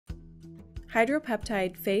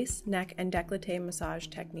HydroPeptide Face, Neck, and Décolleté Massage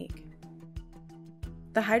Technique.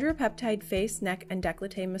 The HydroPeptide Face, Neck, and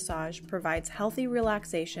Décolleté Massage provides healthy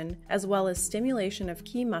relaxation as well as stimulation of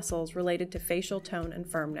key muscles related to facial tone and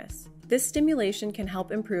firmness. This stimulation can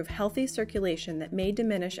help improve healthy circulation that may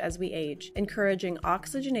diminish as we age, encouraging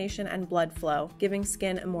oxygenation and blood flow, giving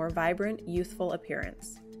skin a more vibrant, youthful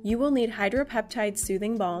appearance. You will need HydroPeptide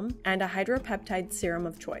Soothing Balm and a HydroPeptide Serum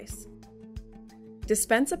of choice.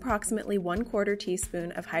 Dispense approximately 1/4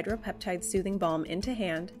 teaspoon of HydroPeptide Soothing Balm into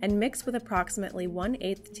hand and mix with approximately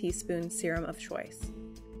 1/8 teaspoon serum of choice.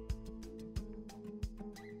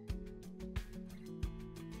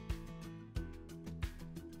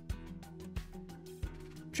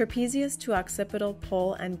 Trapezius to occipital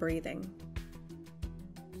pull and breathing.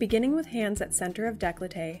 Beginning with hands at center of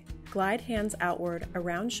décolleté, glide hands outward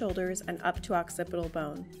around shoulders and up to occipital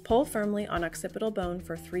bone. Pull firmly on occipital bone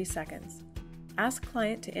for 3 seconds. Ask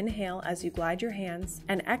client to inhale as you glide your hands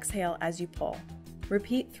and exhale as you pull.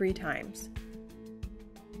 Repeat 3 times.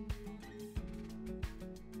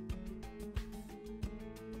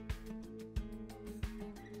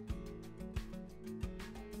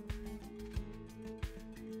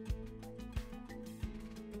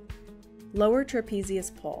 Lower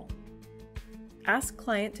trapezius pull. Ask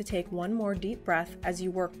client to take 1 more deep breath as you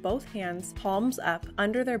work both hands palms up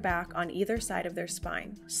under their back on either side of their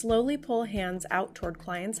spine. Slowly pull hands out toward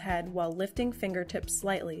client's head while lifting fingertips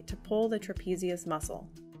slightly to pull the trapezius muscle.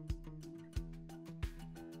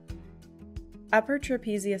 Upper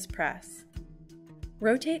trapezius press.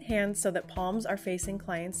 Rotate hands so that palms are facing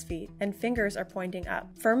client's feet and fingers are pointing up.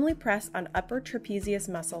 Firmly press on upper trapezius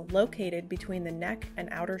muscle located between the neck and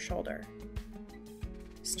outer shoulder.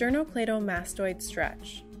 Sternocleidomastoid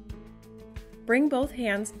stretch. Bring both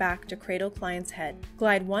hands back to cradle client's head.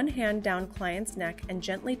 Glide one hand down client's neck and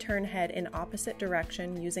gently turn head in opposite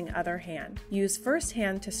direction using other hand. Use first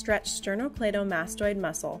hand to stretch sternocleidomastoid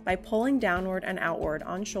muscle by pulling downward and outward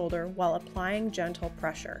on shoulder while applying gentle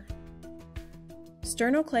pressure.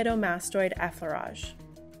 Sternocleidomastoid effleurage.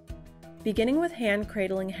 Beginning with hand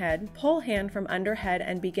cradling head, pull hand from under head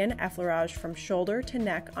and begin effleurage from shoulder to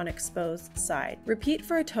neck on exposed side. Repeat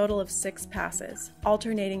for a total of 6 passes,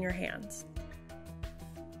 alternating your hands.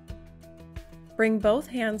 Bring both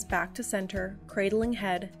hands back to center, cradling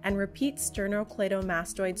head, and repeat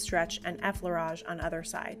sternocleidomastoid stretch and effleurage on other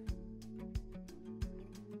side.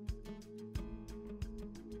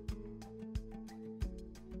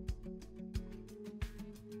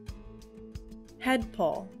 Head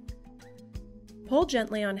pull. Pull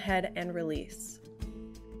gently on head and release.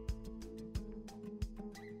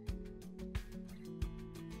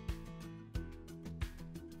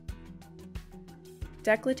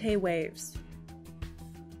 Décolleté waves.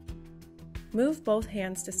 Move both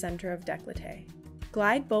hands to center of décolleté.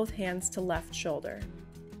 Glide both hands to left shoulder.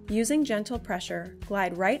 Using gentle pressure,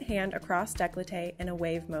 glide right hand across décolleté in a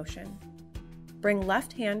wave motion. Bring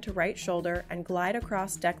left hand to right shoulder and glide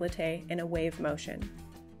across décolleté in a wave motion.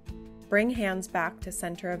 Bring hands back to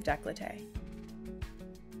center of décolleté.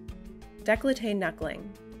 Décolleté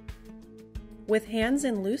knuckling. With hands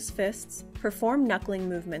in loose fists, perform knuckling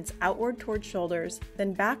movements outward toward shoulders,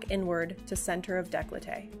 then back inward to center of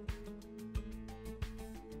décolleté.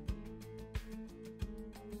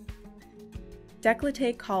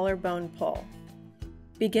 Décolleté collarbone pull.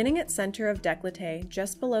 Beginning at center of décolleté,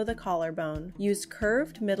 just below the collarbone, use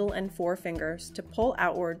curved middle and forefingers to pull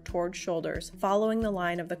outward toward shoulders, following the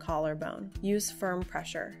line of the collarbone. Use firm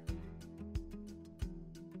pressure.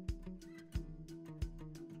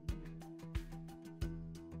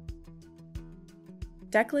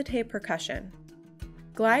 Décolleté percussion.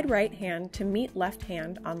 Glide right hand to meet left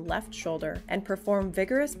hand on left shoulder and perform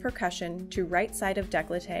vigorous percussion to right side of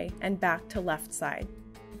décolleté and back to left side.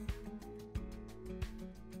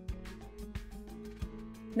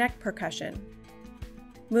 Neck percussion.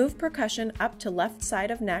 Move percussion up to left side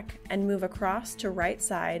of neck and move across to right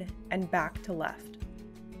side and back to left.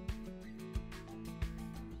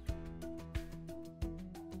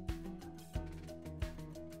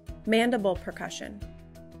 Mandible percussion.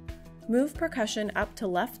 Move percussion up to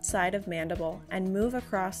left side of mandible and move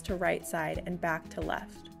across to right side and back to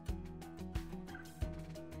left.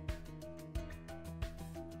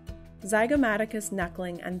 Zygomaticus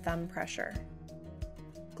knuckling and thumb pressure.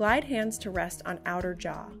 Glide hands to rest on outer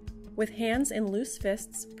jaw. With hands in loose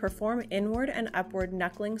fists, perform inward and upward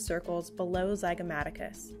knuckling circles below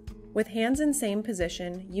zygomaticus. With hands in same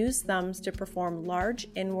position, use thumbs to perform large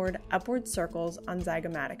inward upward circles on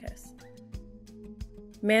zygomaticus.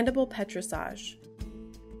 Mandible petrissage.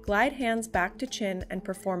 Glide hands back to chin and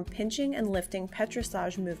perform pinching and lifting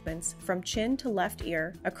petrissage movements from chin to left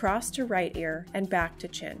ear, across to right ear, and back to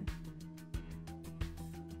chin.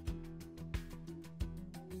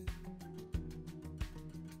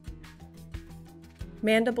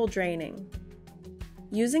 Mandible draining.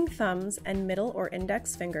 Using thumbs and middle or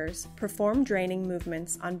index fingers, perform draining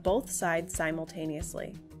movements on both sides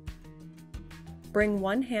simultaneously. Bring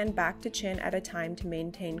one hand back to chin at a time to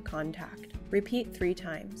maintain contact. Repeat 3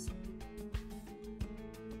 times.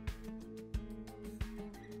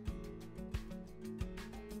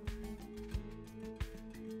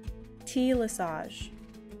 T-lissage.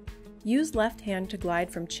 Use left hand to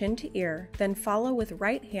glide from chin to ear, then follow with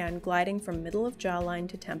right hand gliding from middle of jawline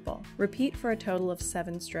to temple. Repeat for a total of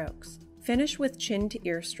 7 strokes. Finish with chin to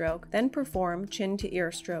ear stroke, then perform chin to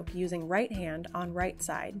ear stroke using right hand on right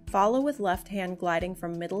side. Follow with left hand gliding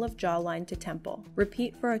from middle of jawline to temple.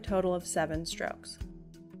 Repeat for a total of 7 strokes.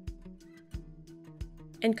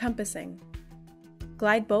 Encompassing.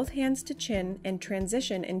 Glide both hands to chin and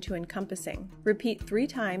transition into encompassing. Repeat 3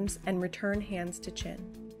 times and return hands to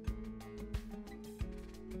chin.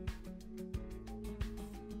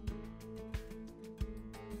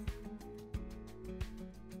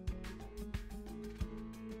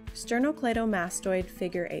 Sternocleidomastoid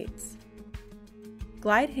figure 8s.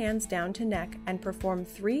 Glide hands down to neck and perform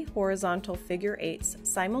 3 horizontal figure 8s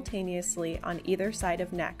simultaneously on either side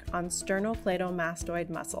of neck on sternocleidomastoid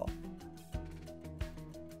muscle.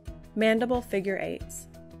 Mandible figure 8s.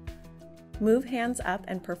 Move hands up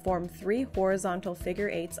and perform 3 horizontal figure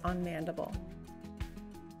 8s on mandible.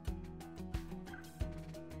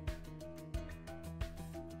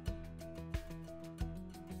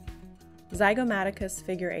 Zygomaticus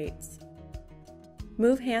figure 8s.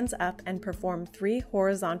 Move hands up and perform 3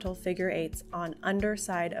 horizontal figure 8s on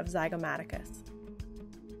underside of zygomaticus.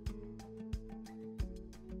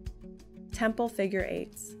 Temple figure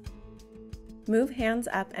 8s. Move hands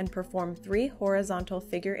up and perform 3 horizontal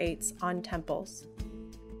figure 8s on temples.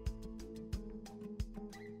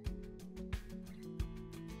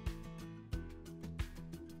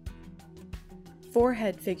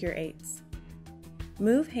 Forehead figure 8s.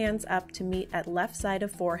 Move hands up to meet at left side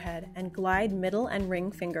of forehead and glide middle and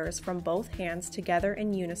ring fingers from both hands together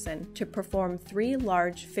in unison to perform 3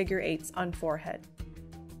 large figure 8s on forehead.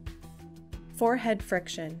 Forehead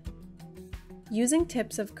friction. Using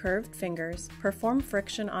tips of curved fingers, perform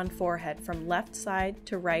friction on forehead from left side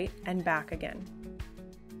to right and back again.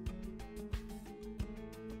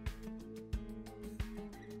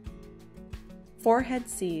 Forehead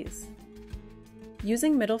C's.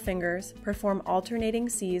 Using middle fingers, perform alternating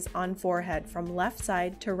C's on forehead from left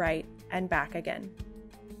side to right and back again.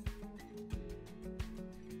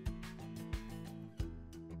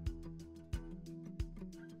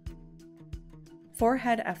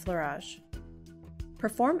 Forehead effleurage.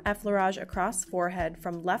 Perform effleurage across forehead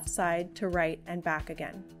from left side to right and back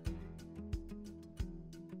again.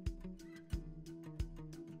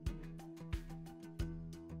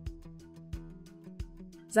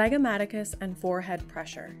 Zygomaticus and forehead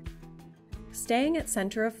pressure. Staying at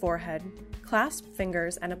center of forehead, clasp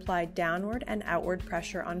fingers and apply downward and outward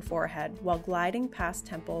pressure on forehead while gliding past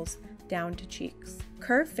temples down to cheeks.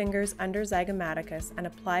 Curve fingers under zygomaticus and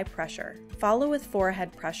apply pressure. Follow with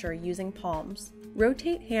forehead pressure using palms.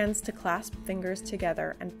 Rotate hands to clasp fingers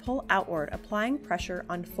together and pull outward, applying pressure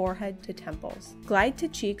on forehead to temples. Glide to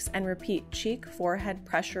cheeks and repeat cheek-forehead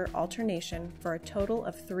pressure alternation for a total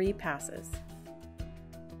of 3 passes.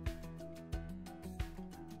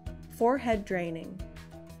 Forehead draining.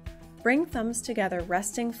 Bring thumbs together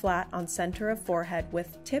resting flat on center of forehead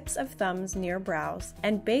with tips of thumbs near brows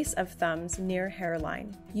and base of thumbs near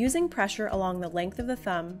hairline. Using pressure along the length of the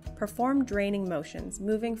thumb, perform draining motions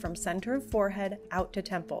moving from center of forehead out to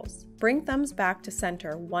temples. Bring thumbs back to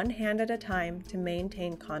center 1 hand at a time to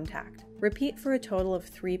maintain contact. Repeat for a total of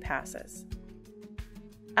 3 passes.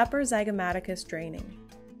 Upper zygomaticus draining.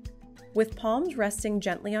 With palms resting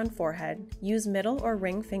gently on forehead, use middle or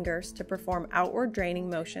ring fingers to perform outward draining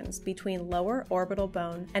motions between lower orbital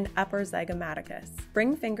bone and upper zygomaticus.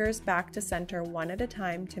 Bring fingers back to center 1 at a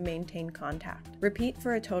time to maintain contact. Repeat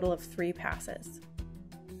for a total of 3 passes.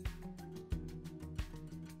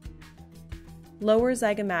 Lower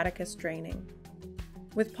zygomaticus draining.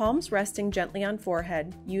 With palms resting gently on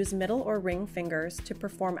forehead, use middle or ring fingers to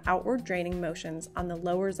perform outward draining motions on the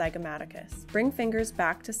lower zygomaticus. Bring fingers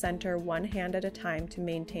back to center 1 hand at a time to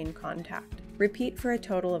maintain contact. Repeat for a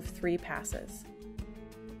total of 3 passes.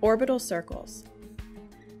 Orbital circles.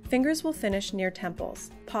 Fingers will finish near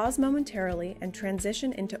temples. Pause momentarily and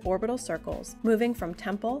transition into orbital circles, moving from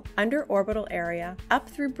temple, under orbital area, up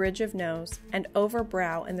through bridge of nose, and over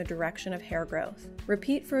brow in the direction of hair growth.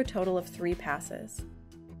 Repeat for a total of 3 passes.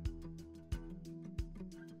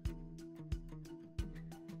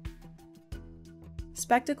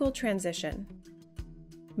 Spectacle transition.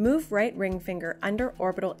 Move right ring finger under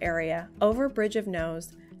orbital area, over bridge of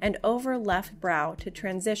nose, and over left brow to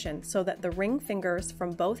transition so that the ring fingers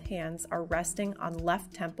from both hands are resting on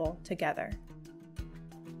left temple together.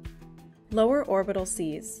 Lower orbital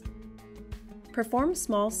Cs. Perform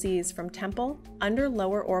small Cs from temple, under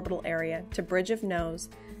lower orbital area to bridge of nose,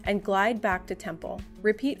 and glide back to temple.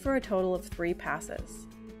 Repeat for a total of 3 passes.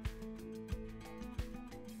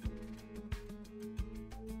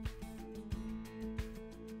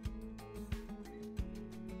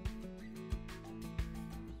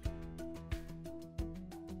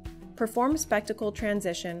 Perform spectacle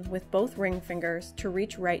transition with both ring fingers to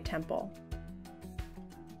reach right temple.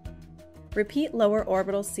 Repeat lower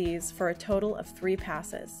orbital Cs for a total of 3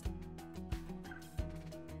 passes.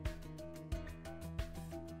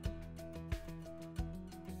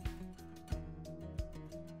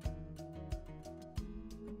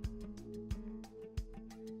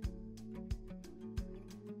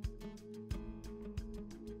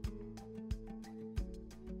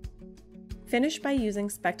 Finish by using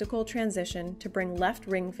spectacle transition to bring left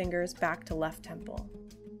ring fingers back to left temple.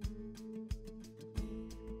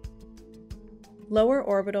 Lower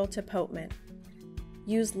orbital tapotement.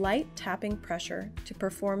 Use light tapping pressure to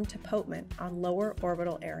perform tapotement on lower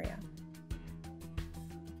orbital area.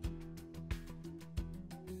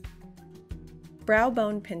 Brow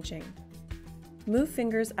bone pinching. Move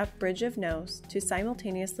fingers up bridge of nose to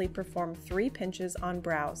simultaneously perform 3 pinches on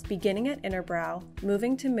brows, beginning at inner brow,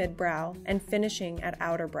 moving to mid brow, and finishing at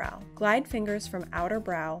outer brow. Glide fingers from outer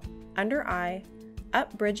brow, under eye,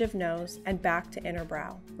 up bridge of nose, and back to inner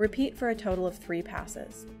brow. Repeat for a total of 3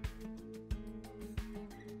 passes.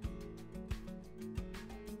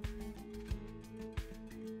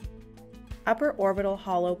 Upper orbital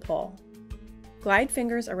hollow pull. Glide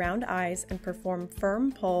fingers around eyes and perform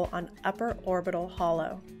firm pull on upper orbital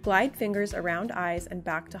hollow. Glide fingers around eyes and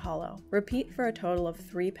back to hollow. Repeat for a total of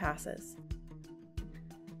 3 passes.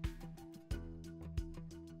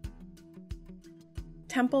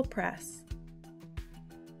 Temple press.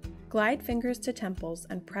 Glide fingers to temples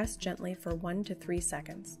and press gently for 1 to 3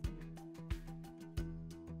 seconds.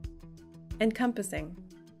 Encompassing.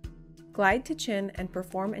 Glide to chin and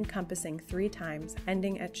perform encompassing 3 times,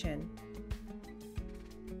 ending at chin.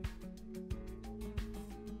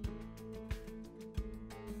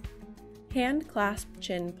 Hand clasp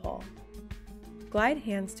chin pull. Glide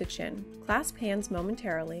hands to chin, clasp hands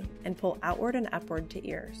momentarily, and pull outward and upward to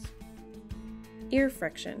ears. Ear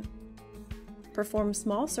friction. Perform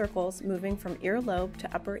small circles moving from earlobe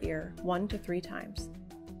to upper ear 1 to 3 times.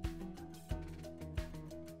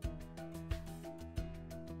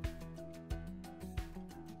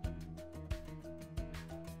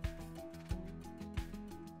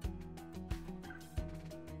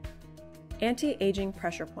 Anti-aging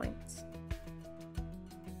pressure points.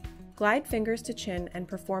 Glide fingers to chin and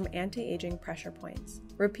perform anti-aging pressure points.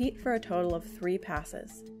 Repeat for a total of 3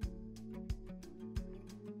 passes.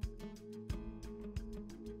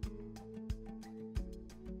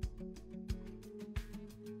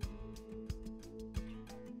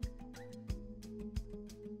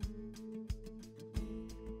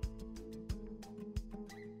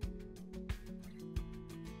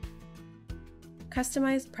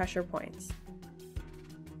 Customized pressure points.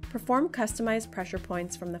 Perform customized pressure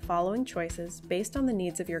points from the following choices based on the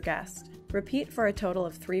needs of your guest. Repeat for a total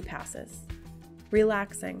of 3 passes.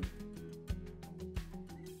 Relaxing.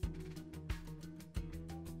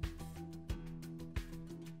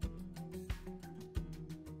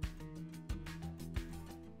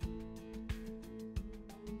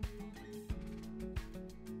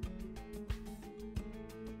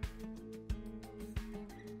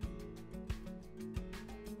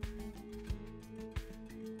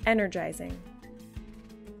 Energizing.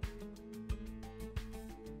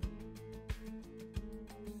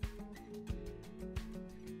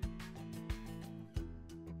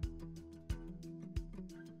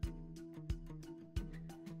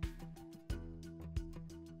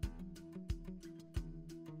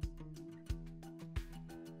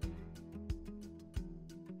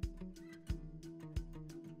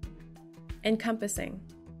 Encompassing.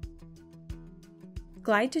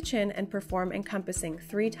 Glide to chin and perform encompassing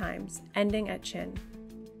 3 times, ending at chin.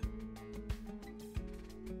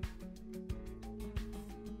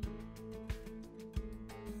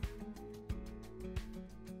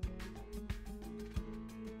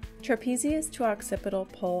 Trapezius to occipital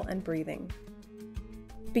pull and breathing.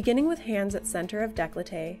 Beginning with hands at center of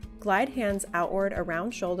décolleté, glide hands outward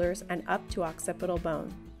around shoulders and up to occipital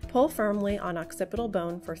bone. Pull firmly on occipital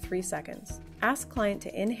bone for 3 seconds. Ask client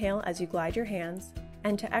to inhale as you glide your hands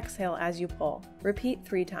and to exhale as you pull. Repeat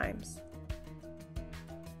 3 times.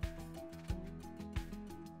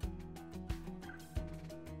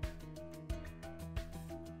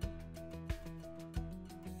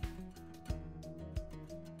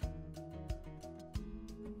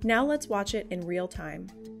 Now let's watch it in real time.